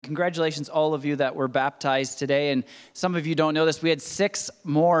congratulations, all of you that were baptized today. And some of you don't know this. We had 6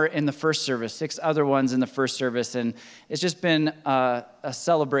 more in the first service, 6 other ones in the first service. And it's just been a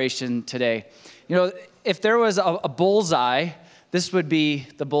celebration today. You know, if there was a bullseye, this would be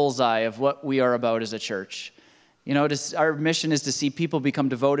the bullseye of what we are about as a church. You know, our mission is to see people become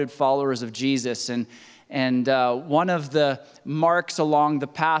devoted followers of Jesus. And one of the marks along the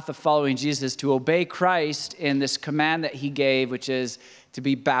path of following Jesus is to obey Christ in this command that he gave, which is to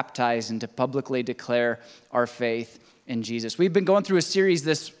be baptized and to publicly declare our faith in Jesus. We've been going through a series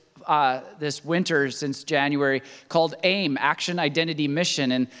this winter since January called AIM, Action, Identity,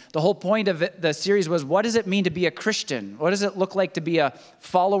 Mission. And the whole point of the series was, what does it mean to be a Christian? What does it look like to be a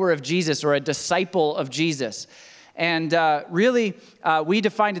follower of Jesus or a disciple of Jesus? And really, we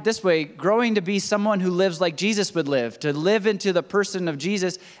defined it this way: growing to be someone who lives like Jesus would live, to live into the person of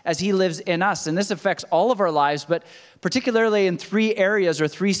Jesus as he lives in us. And this affects all of our lives, but particularly in 3 areas or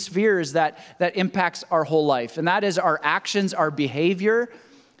 3 spheres that impacts our whole life. And that is our actions, our behavior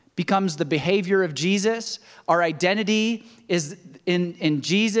becomes the behavior of Jesus. Our identity is in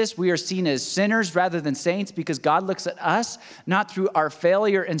Jesus. We are seen as sinners rather than saints because God looks at us not through our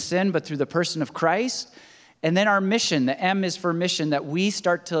failure and sin, but through the person of Christ. And then our mission, the M is for mission, that we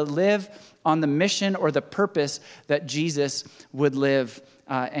start to live on the mission or the purpose that Jesus would live.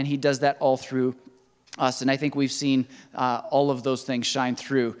 And he does that all through us. And I think we've seen all of those things shine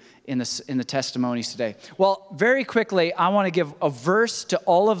through in the testimonies today. Well, very quickly, I want to give a verse to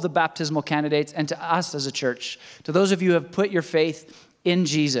all of the baptismal candidates and to us as a church, to those of you who have put your faith in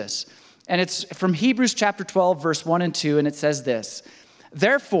Jesus. And it's from Hebrews chapter 12, verse 1 and 2, and it says this: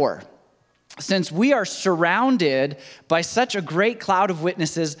 "Therefore, since we are surrounded by such a great cloud of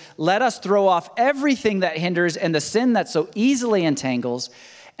witnesses, let us throw off everything that hinders and the sin that so easily entangles,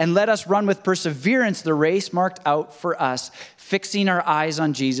 and let us run with perseverance the race marked out for us, fixing our eyes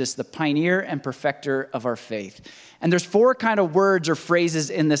on Jesus, the pioneer and perfecter of our faith." And there's 4 kind of words or phrases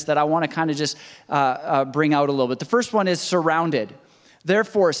in this that I want to kind of just bring out a little bit. The first one is surrounded.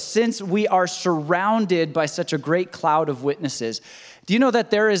 Therefore, since we are surrounded by such a great cloud of witnesses. Do you know that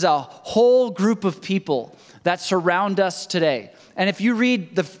there is a whole group of people that surround us today? And if you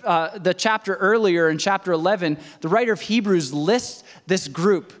read the chapter earlier in chapter 11, the writer of Hebrews lists this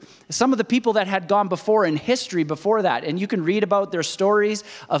group, some of the people that had gone before in history before that. And you can read about their stories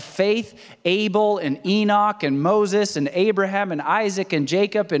of faith: Abel and Enoch and Moses and Abraham and Isaac and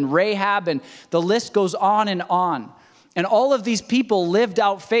Jacob and Rahab, and the list goes on and on. And all of these people lived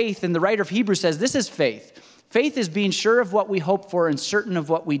out faith, and the writer of Hebrews says this is faith. Faith is being sure of what we hope for and certain of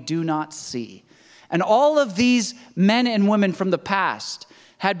what we do not see. And all of these men and women from the past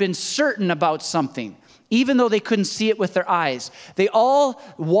had been certain about something, even though they couldn't see it with their eyes. They all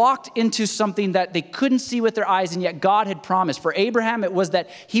walked into something that they couldn't see with their eyes, and yet God had promised. For Abraham, it was that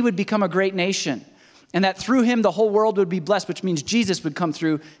he would become a great nation, and that through him the whole world would be blessed, which means Jesus would come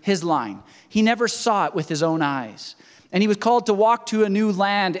through his line. He never saw it with his own eyes. And he was called to walk to a new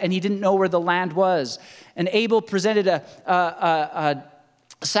land, and he didn't know where the land was. And Abel presented a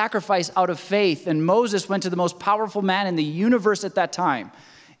sacrifice out of faith, and Moses went to the most powerful man in the universe at that time,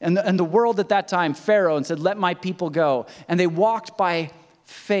 and the world at that time, Pharaoh, and said, "Let my people go." And they walked by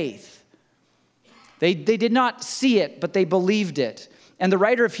faith. They did not see it, but they believed it. And the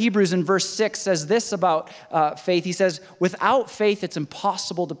writer of Hebrews in verse 6 says this about faith. He says, "Without faith, it's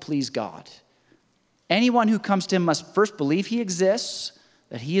impossible to please God. Anyone who comes to him must first believe he exists,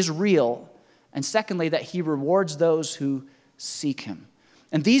 that he is real, and secondly, that he rewards those who seek him."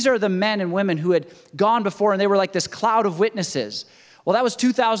 And these are the men and women who had gone before, and they were like this cloud of witnesses. Well, that was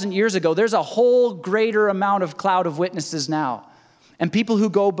 2,000 years ago. There's a whole greater amount of cloud of witnesses now, and people who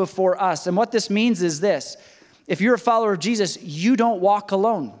go before us. And what this means is this: if you're a follower of Jesus, you don't walk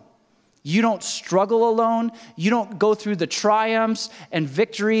alone. You don't struggle alone. You don't go through the triumphs and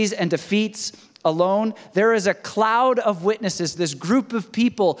victories and defeats alone. There is a cloud of witnesses, this group of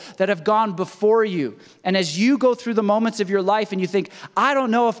people that have gone before you. And as you go through the moments of your life and you think, "I don't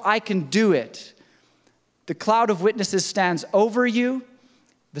know if I can do it," the cloud of witnesses stands over you.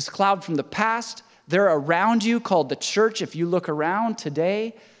 This cloud from the past, they're around you, called the church. If you look around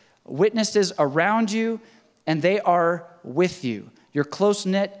today, witnesses around you, and they are with you. Your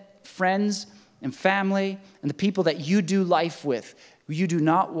close-knit friends and family and the people that you do life with. You do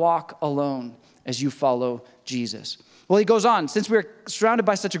not walk alone as you follow Jesus. Well, he goes on, "Since we're surrounded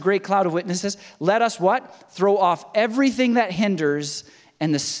by such a great cloud of witnesses, let us" what? "Throw off everything that hinders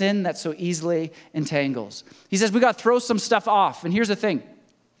and the sin that so easily entangles." He says we got to throw some stuff off. And here's the thing.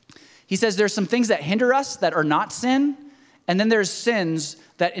 He says there's some things that hinder us that are not sin, and then there's sins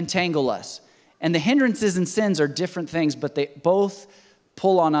that entangle us. And the hindrances and sins are different things, but they both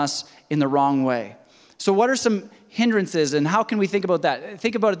pull on us in the wrong way. So what are some hindrances, and how can we think about that?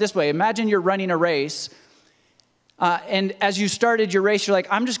 Think about it this way. Imagine you're running a race, and as you started your race, you're like,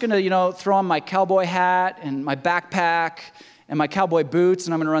 I'm just going to, throw on my cowboy hat and my backpack and my cowboy boots,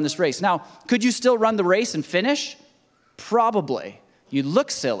 and I'm going to run this race. Now, could you still run the race and finish? Probably. You'd look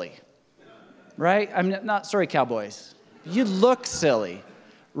silly, right? I'm not sorry, cowboys. You'd look silly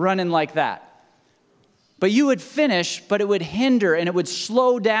running like that. But you would finish, but it would hinder and it would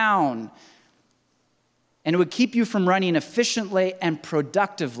slow down, and it would keep you from running efficiently and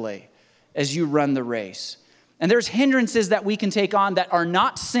productively as you run the race. And there's hindrances that we can take on that are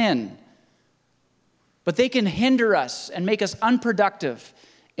not sin, but they can hinder us and make us unproductive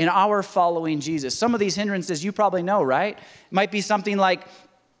in our following Jesus. Some of these hindrances you probably know, right? It might be something like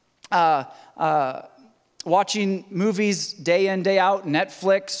watching movies day in, day out,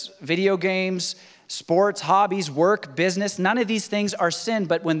 Netflix, video games, sports, hobbies, work, business. None of these things are sin,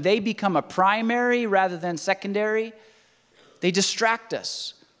 but when they become a primary rather than secondary, they distract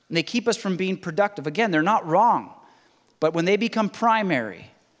us and they keep us from being productive. Again, they're not wrong, but when they become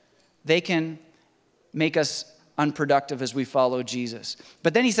primary, they can make us unproductive as we follow Jesus.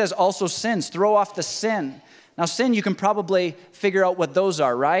 But then he says also sins. Throw off the sin. Now, sin, you can probably figure out what those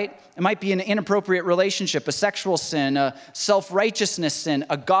are, right? It might be an inappropriate relationship, a sexual sin, a self-righteousness sin,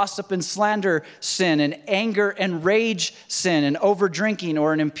 a gossip and slander sin, an anger and rage sin, an over-drinking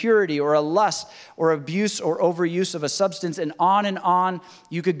or an impurity or a lust or abuse or overuse of a substance, and on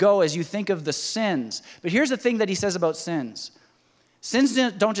you could go as you think of the sins. But here's the thing that he says about sins. Sins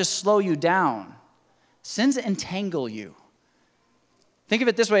don't just slow you down. Sins entangle you. Think of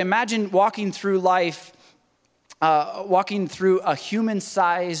it this way. Imagine walking through life, walking through a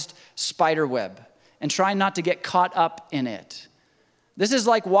human-sized spider web and trying not to get caught up in it. This is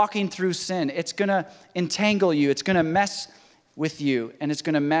like walking through sin. It's going to entangle you. It's going to mess with you, and it's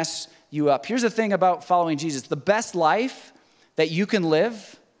going to mess you up. Here's the thing about following Jesus. The best life that you can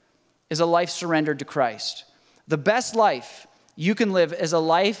live is a life surrendered to Christ. The best life you can live is a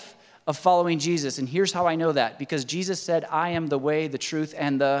life of following Jesus. And here's how I know that. Because Jesus said, I am the way, the truth,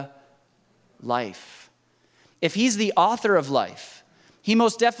 and the life. If he's the author of life, he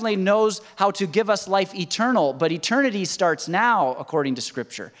most definitely knows how to give us life eternal. But eternity starts now, according to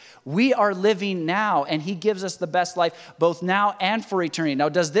Scripture. We are living now, and he gives us the best life both now and for eternity. Now,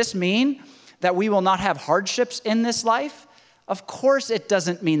 does this mean that we will not have hardships in this life? Of course it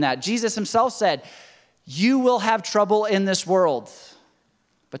doesn't mean that. Jesus himself said, you will have trouble in this world.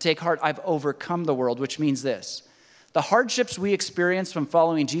 But take heart, I've overcome the world, which means this. The hardships we experience from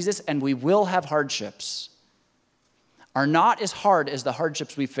following Jesus, and we will have hardships, are not as hard as the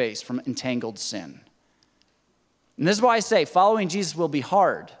hardships we face from entangled sin. And this is why I say following Jesus will be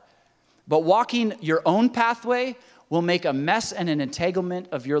hard, but walking your own pathway will make a mess and an entanglement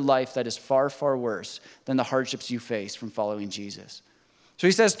of your life that is far, far worse than the hardships you face from following Jesus. So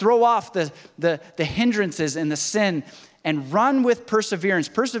he says, throw off the hindrances and the sin and run with perseverance.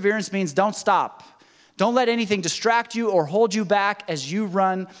 Perseverance means don't stop. Don't let anything distract you or hold you back as you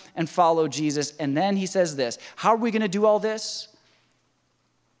run and follow Jesus. And then he says this, how are we going to do all this?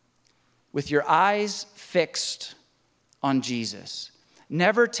 With your eyes fixed on Jesus.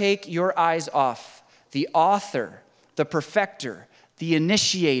 Never take your eyes off the author, the perfecter, the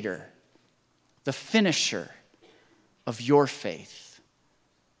initiator, the finisher of your faith.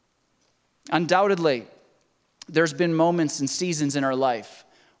 Undoubtedly, there's been moments and seasons in our life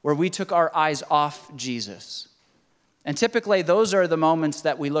where we took our eyes off Jesus. And typically, those are the moments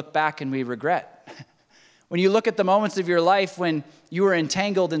that we look back and we regret. When you look at the moments of your life when you were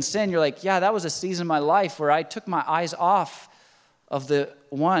entangled in sin, you're like, yeah, that was a season of my life where I took my eyes off of the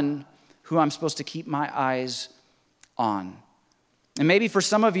one who I'm supposed to keep my eyes on. And maybe for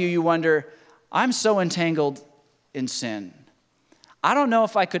some of you, you wonder, I'm so entangled in sin. I don't know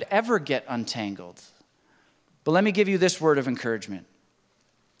if I could ever get untangled. But let me give you this word of encouragement.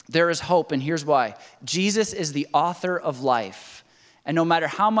 There is hope, and here's why. Jesus is the author of life. And no matter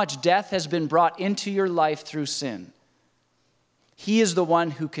how much death has been brought into your life through sin, he is the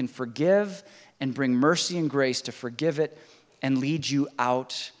one who can forgive and bring mercy and grace to forgive it and lead you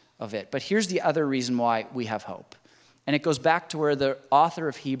out of it. But here's the other reason why we have hope. And it goes back to where the author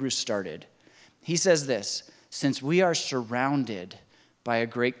of Hebrews started. He says this, since we are surrounded by a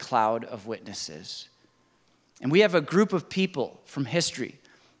great cloud of witnesses. And we have a group of people from history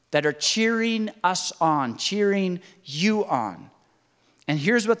that are cheering us on, cheering you on. And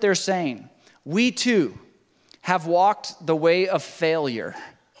here's what they're saying. We too have walked the way of failure.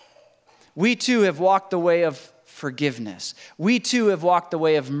 We too have walked the way of forgiveness. We too have walked the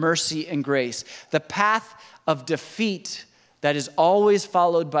way of mercy and grace. The path of defeat that is always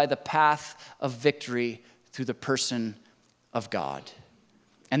followed by the path of victory through the person of God.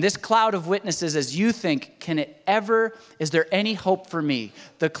 And this cloud of witnesses, as you think, is there any hope for me?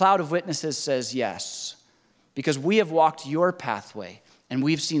 The cloud of witnesses says yes, because we have walked your pathway and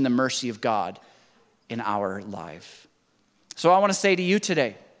we've seen the mercy of God in our life. So I want to say to you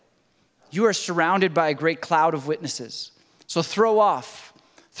today, you are surrounded by a great cloud of witnesses. So throw off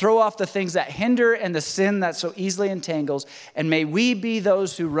the things that hinder and the sin that so easily entangles, and may we be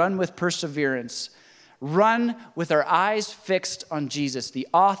those who run with perseverance. Run with our eyes fixed on Jesus, the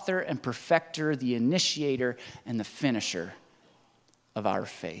author and perfecter, the initiator and the finisher of our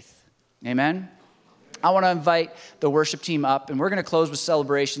faith. Amen? I want to invite the worship team up, and we're going to close with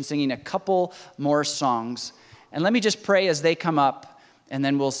celebration, singing a couple more songs. And let me just pray as they come up, and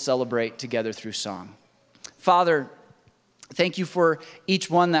then we'll celebrate together through song. Father, thank you for each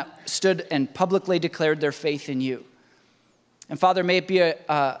one that stood and publicly declared their faith in you. And Father, may it be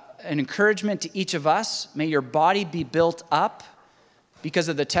an encouragement to each of us. May your body be built up because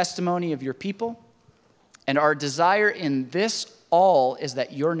of the testimony of your people. And our desire in this all is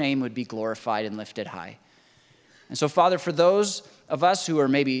that your name would be glorified and lifted high. And so, Father, for those of us who are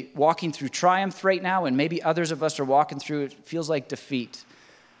maybe walking through triumph right now, and maybe others of us are walking through it feels like defeat,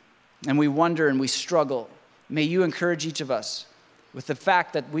 and we wonder and we struggle, may you encourage each of us with the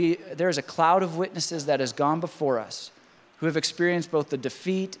fact that there is a cloud of witnesses that has gone before us who have experienced both the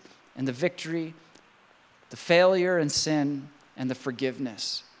defeat and the victory, the failure and sin and the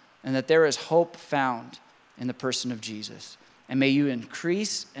forgiveness, and that there is hope found in the person of Jesus. And may you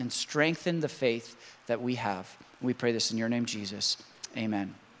increase and strengthen the faith that we have. We pray this in your name, Jesus.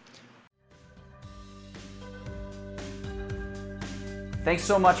 Amen. Thanks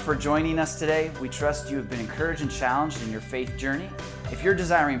so much for joining us today. We trust you have been encouraged and challenged in your faith journey. If you're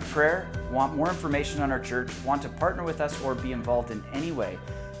desiring prayer, want more information on our church, want to partner with us, or be involved in any way,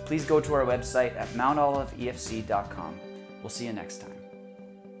 please go to our website at mountoliveefc.com. We'll see you next time.